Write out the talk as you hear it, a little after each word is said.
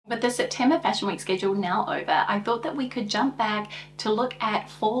With the September Fashion Week schedule now over, I thought that we could jump back to look at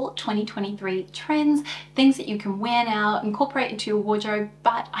fall 2023 trends, things that you can wear now, incorporate into your wardrobe,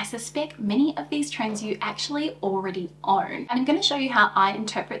 but I suspect many of these trends you actually already own. And I'm going to show you how I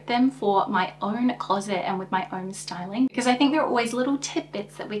interpret them for my own closet and with my own styling, because I think there are always little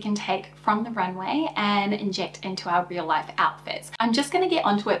tidbits that we can take from the runway and inject into our real life outfits. I'm just going to get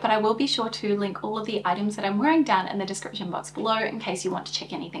onto it, but I will be sure to link all of the items that I'm wearing down in the description box below in case you want to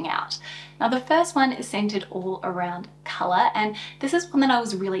check anything out. Now the first one is centered all around color, and this is one that I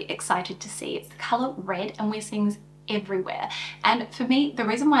was really excited to see. It's the color red, and we're seeing this everywhere. And for me, the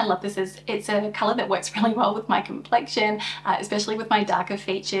reason why I love this is it's a color that works really well with my complexion, especially with my darker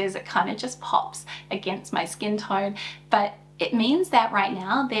features. It kind of just pops against my skin tone, but it means that right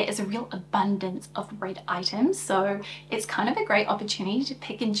now there is a real abundance of red items, so it's kind of a great opportunity to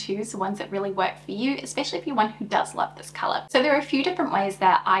pick and choose the ones that really work for you, especially if you're one who does love this color. So there are a few different ways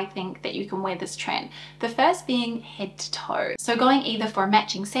that I think that you can wear this trend. The first being head to toe. So going either for a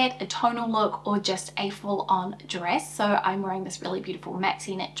matching set, a tonal look, or just a full-on dress. So I'm wearing this really beautiful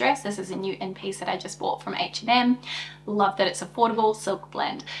maxi knit dress. This is a new in piece that I just bought from H&M. Love that it's affordable, silk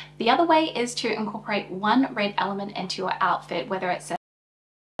blend. The other way is to incorporate one red element into your outfit, whether it's a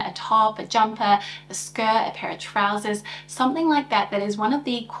top, a jumper, a skirt, a pair of trousers, something like that that is one of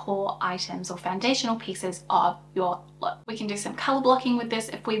the core items or foundational pieces of your look. We can do some color blocking with this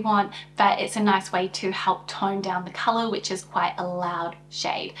if we want, but it's a nice way to help tone down the color, which is quite a loud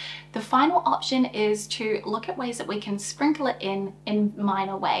shade. The final option is to look at ways that we can sprinkle it in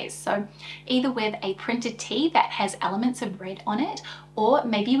minor ways. So either with a printed tee that has elements of red on it, or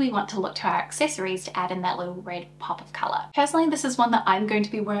maybe we want to look to our accessories to add in that little red pop of color. Personally, this is one that I'm going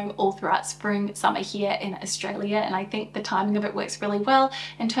to be wearing all throughout spring, summer here in Australia, and I think the timing of it works really well.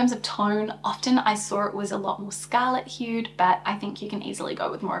 In terms of tone, often I saw it was a lot more scarlet hued, but I think you can easily go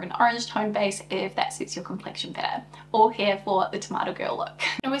with more of an orange tone base if that suits your complexion better, or here for the tomato girl look.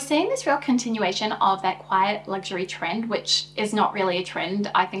 Now we're seeing this real continuation of that quiet luxury trend, which is not really a trend.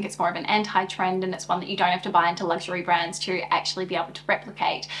 I think it's more of an anti-trend, and it's one that you don't have to buy into luxury brands to actually be able to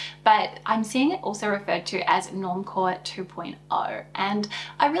replicate. But I'm seeing it also referred to as NORMCORE 2.0, and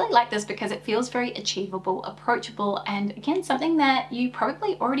I really like this because it feels very achievable, approachable, and again, something that you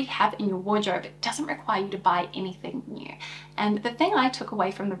probably already have in your wardrobe. It doesn't require you to buy anything new. And the thing I took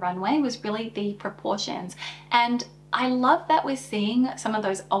away from the runway was really the proportions, and I love that we're seeing some of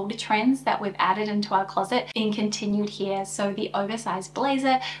those older trends that we've added into our closet being continued here. So the oversized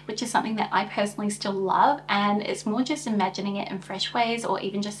blazer, which is something that I personally still love, and it's more just imagining it in fresh ways, or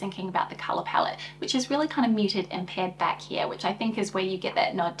even just thinking about the color palette, which is really kind of muted and pared back here, which I think is where you get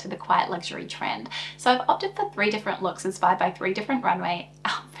that nod to the quiet luxury trend. So I've opted for 3 different looks inspired by 3 different runway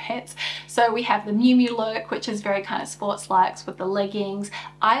outfits. So we have the Miu Miu look, which is very kind of sports likes with the leggings.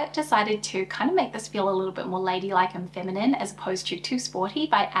 I decided to kind of make this feel a little bit more ladylike and feminine as opposed to too sporty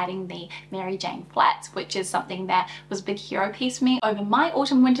by adding the Mary Jane flats, which is something that was a big hero piece for me over my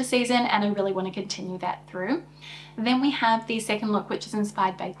autumn winter season, and I really want to continue that through. Then we have the second look, which is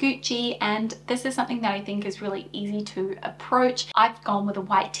inspired by Gucci, and this is something that I think is really easy to approach. I've gone with a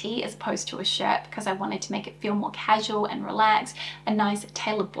white tee as opposed to a shirt because I wanted to make it feel more casual and relaxed. A nice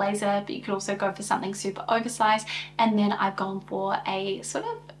tailored blazer, but you could also go for something super oversized, and then I've gone for a sort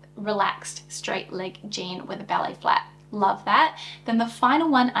of relaxed straight leg jean with a ballet flat. Love that. Then the final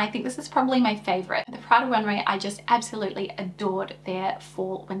one, I think this is probably my favorite. The Prada runway, I just absolutely adored their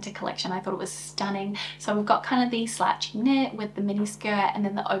fall winter collection. I thought it was stunning. So we've got kind of the slouchy knit with the mini skirt and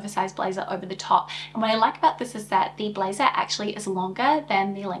then the oversized blazer over the top. And what I like about this is that the blazer actually is longer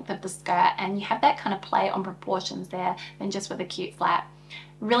than the length of the skirt, and you have that kind of play on proportions there than just with a cute flat.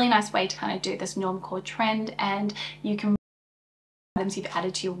 Really nice way to kind of do this normcore trend, and you can items you've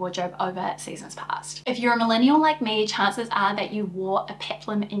added to your wardrobe over seasons past. If you're a millennial like me, chances are that you wore a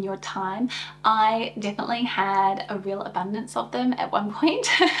peplum in your time. I definitely had a real abundance of them at one point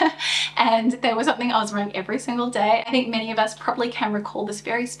and they were something I was wearing every single day. I think many of us probably can recall this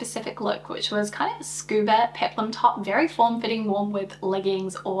very specific look, which was kind of a scuba peplum top, very form-fitting, worn with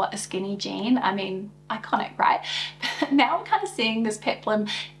leggings or a skinny jean. I mean, iconic, right? But now I'm kind of seeing this peplum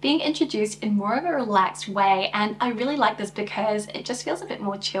being introduced in more of a relaxed way, and I really like this because it just feels a bit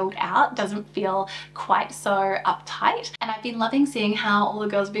more chilled out, doesn't feel quite so uptight. And I've been loving seeing how all the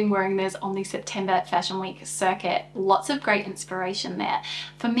girls have been wearing this on the September Fashion Week circuit. Lots of great inspiration there.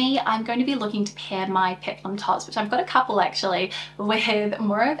 For me, I'm going to be looking to pair my peplum tops, which I've got a couple actually, with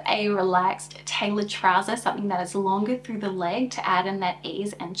more of a relaxed tailored trouser, something that is longer through the leg to add in that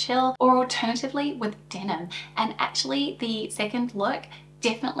ease and chill, or alternatively with denim. And actually the second look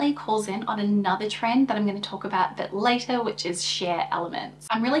definitely calls in on another trend that I'm going to talk about a bit later, which is sheer elements.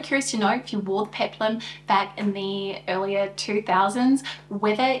 I'm really curious to know if you wore the peplum back in the earlier 2000s,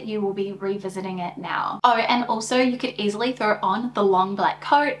 whether you will be revisiting it now. Oh, and also you could easily throw on the long black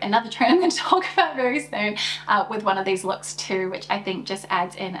coat, another trend I'm going to talk about very soon, with one of these looks too, which I think just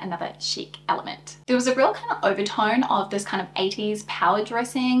adds in another chic element. There was a real kind of overtone of this kind of 80s power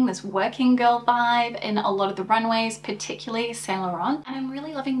dressing, this working girl vibe in a lot of the runways, particularly Saint Laurent, and I'm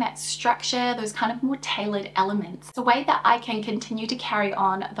really loving that structure, those kind of more tailored elements. The way that I can continue to carry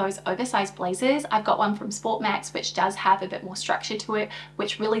on those oversized blazers, I've got one from Sport Max which does have a bit more structure to it,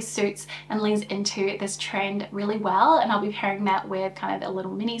 which really suits and leans into this trend really well, and I'll be pairing that with kind of a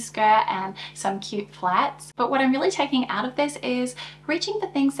little mini skirt and some cute flats. But what I'm really taking out of this is reaching for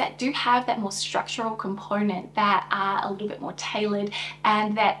things that do have that more structural component, that are a little bit more tailored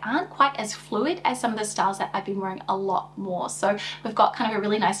and that aren't quite as fluid as some of the styles that I've been wearing a lot more. So we've got kind of a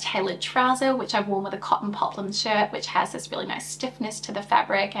really nice tailored trouser, which I've worn with a cotton poplin shirt, which has this really nice stiffness to the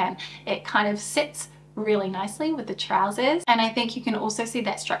fabric, and it kind of sits really nicely with the trousers, and I think you can also see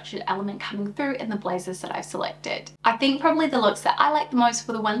that structured element coming through in the blazers that I've selected. I think probably the looks that I like the most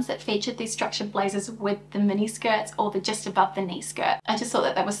were the ones that featured these structured blazers with the mini skirts or the just above the knee skirt. I just thought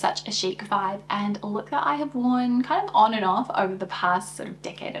that that was such a chic vibe and a look that I have worn kind of on and off over the past sort of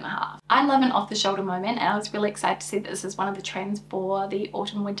decade and a half. I love an off the shoulder moment, and I was really excited to see that this is one of the trends for the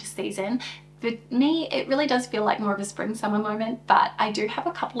autumn winter season. For me, it really does feel like more of a spring summer moment, but I do have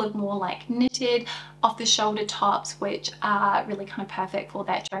a couple of more like knitted off the shoulder tops which are really kind of perfect for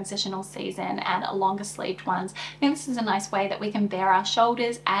that transitional season, and longer sleeved ones. I think this is a nice way that we can bare our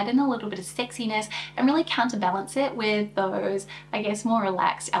shoulders, add in a little bit of sexiness, and really counterbalance it with those, I guess, more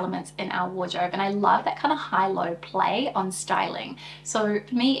relaxed elements in our wardrobe. And I love that kind of high-low play on styling. So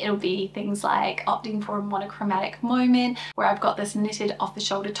for me, it'll be things like opting for a monochromatic moment where I've got this knitted off the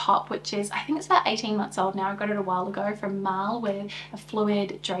shoulder top, which is, I think it's about 18 months old now. I got it a while ago from Marl, with a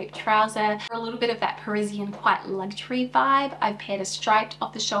fluid draped trouser. For a little bit of that Parisian quite luxury vibe, I've paired a striped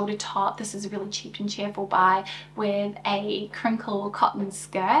off the shoulder top. This is a really cheap and cheerful buy, with a crinkle cotton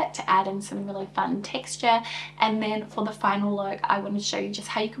skirt to add in some really fun texture. And then for the final look, I want to show you just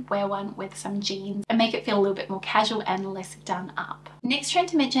how you could wear one with some jeans and make it feel a little bit more casual and less done up. Next trend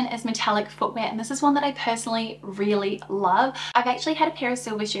to mention is metallic footwear, and this is one that I personally really love. I've actually had a pair of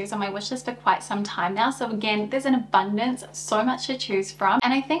silver shoes on my wish list for quite some time now, so again, there's an abundance, so much to choose from,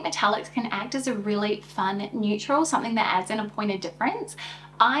 and I think metallics can act as a really fun neutral, something that adds in a point of difference.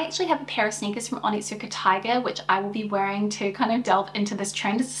 I actually have a pair of sneakers from Onitsuka Tiger, which I will be wearing to kind of delve into this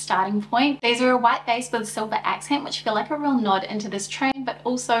trend as a starting point. These are a white base with a silver accent, which feel like a real nod into this trend, but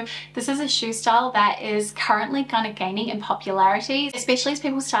also this is a shoe style that is currently kind of gaining in popularity, especially as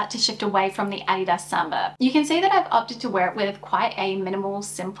people start to shift away from the Adidas Samba. You can see that I've opted to wear it with quite a minimal,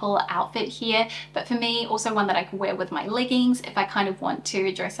 simple outfit here, but for me, also one that I can wear with my leggings if I kind of want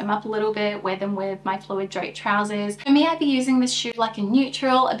to dress them up a little bit, wear them with my fluid draped trousers. For me, I'd be using this shoe like a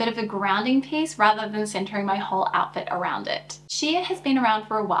neutral, a bit of a grounding piece rather than centering my whole outfit around it. Sheer has been around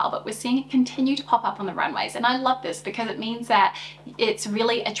for a while, but we're seeing it continue to pop up on the runways, and I love this because it means that it's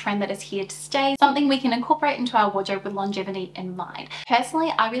really a trend that is here to stay, something we can incorporate into our wardrobe with longevity in mind.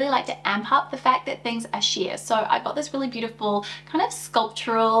 Personally, I really like to amp up the fact that things are sheer, so I got this really beautiful kind of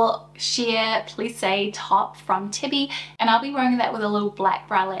sculptural sheer plissé top from Tibby, and I'll be wearing that with a little black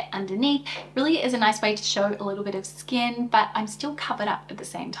bralette underneath. Really is a nice way to show a little bit of skin, but I'm still covered up at the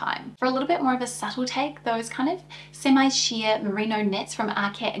same time. For a little bit more of a subtle take, those kind of semi-sheer merino knits from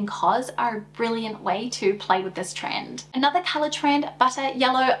Arket and Cos are a brilliant way to play with this trend. Another color trend, butter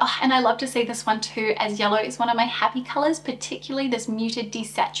yellow, and I love to see this one too, as yellow is one of my happy colors, particularly this muted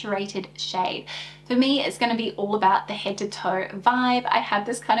desaturated shade. For me, it's going to be all about the head to toe vibe. I have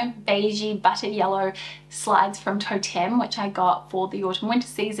this kind of beigey butter yellow slides from Totem, which I got for the autumn winter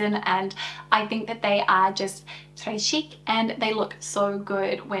season, and I think that they are just très chic and they look so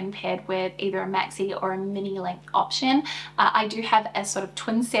good when paired with either a maxi or a mini length option. I do have a sort of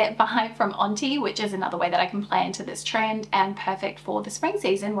twin set vibe from Onti, which is another way that I can play into this trend, and perfect for the spring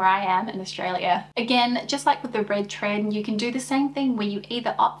season where I am in Australia. Again, just like with the red trend, you can do the same thing where you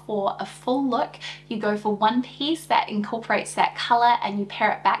either opt for a full look, you go for one piece that incorporates that color and you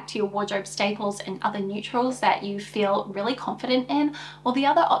pair it back to your wardrobe staples and other neutrals that you feel really confident in, or the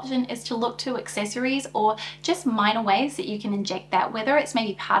other option is to look to accessories or just minor ways that you can inject that, whether it's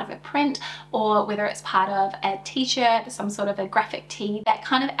maybe part of a print or whether it's part of a t-shirt, some sort of a graphic tee that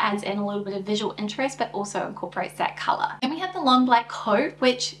kind of adds in a little bit of visual interest but also incorporates that color. Then we have the long black coat,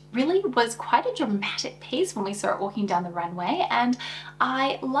 which really was quite a dramatic piece when we saw it walking down the runway, and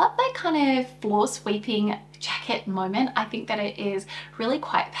I love that kind of floor sweeping jacket moment. I think that it is really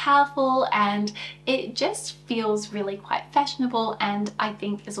quite powerful and it just feels really quite fashionable, and I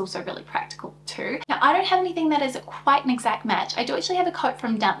think is also really practical too. Now, I don't have anything that is quite an exact match. I do actually have a coat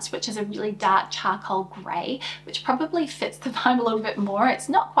from Dunce, which is a really dark charcoal grey, which probably fits the vibe a little bit more. It's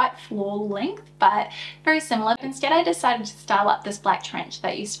not quite floor length, but very similar. Instead, I decided to style up this black trench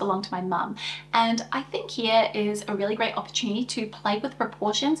that used to belong to my mum, and I think here is a really great opportunity to play with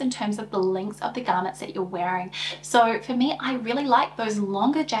proportions in terms of the lengths of the garments that you're wearing. So for me, I really like those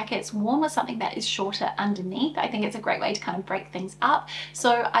longer jackets worn with something that is shorter underneath. I think it's a great way to kind of break things up.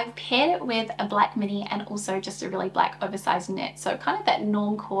 So I've paired it with a black mini and also just a really black oversized knit. So kind of that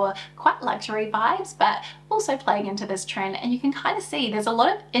NORMCORE, quite luxury vibes, but also playing into this trend. And you can kind of see there's a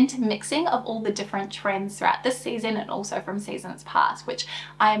lot of intermixing of all the different trends throughout this season and also from seasons past, which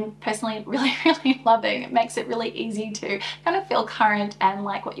I'm personally really loving. It makes it really easy to kind of feel current and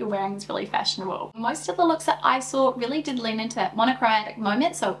like what you're wearing is really fashionable. Most of the looks that I saw really did lean into that monochromatic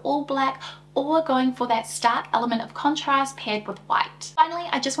moment, so all black, or going for that stark element of contrast paired with white. Finally,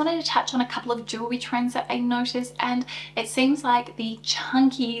 I just wanted to touch on a couple of jewelry trends that I noticed, and it seems like the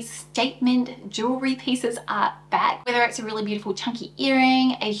chunky statement jewelry pieces are back. Whether it's a really beautiful chunky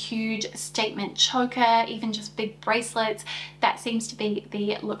earring, a huge statement choker, even just big bracelets, that seems to be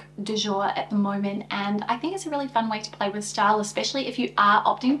the look du jour at the moment, and I think it's a really fun way to play with style, especially if you are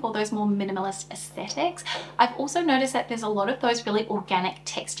opting for those more minimalist aesthetics. I've also noticed that there's a lot of those really organic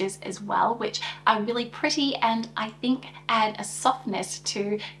textures as well, which are really pretty and I think add a softness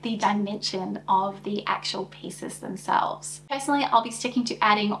to the dimension of the actual pieces themselves. Personally, I'll be sticking to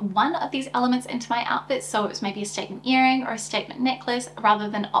adding one of these elements into my outfit, so it's maybe a statement earring or a statement necklace rather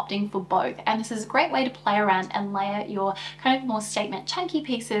than opting for both. And this is a great way to play around and layer your kind of more statement chunky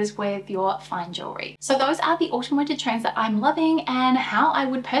pieces with your fine jewelry. So those are the autumn winter trends that I'm loving and how I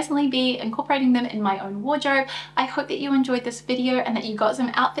would personally be incorporating them in my own wardrobe. I hope that you enjoyed this video and that you got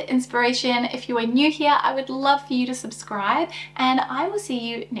some outfit inspiration. If you are new here, I would love for you to subscribe, and I will see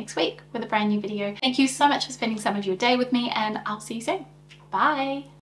you next week with a brand new video. Thank you so much for spending some of your day with me, and I'll see you soon. Bye.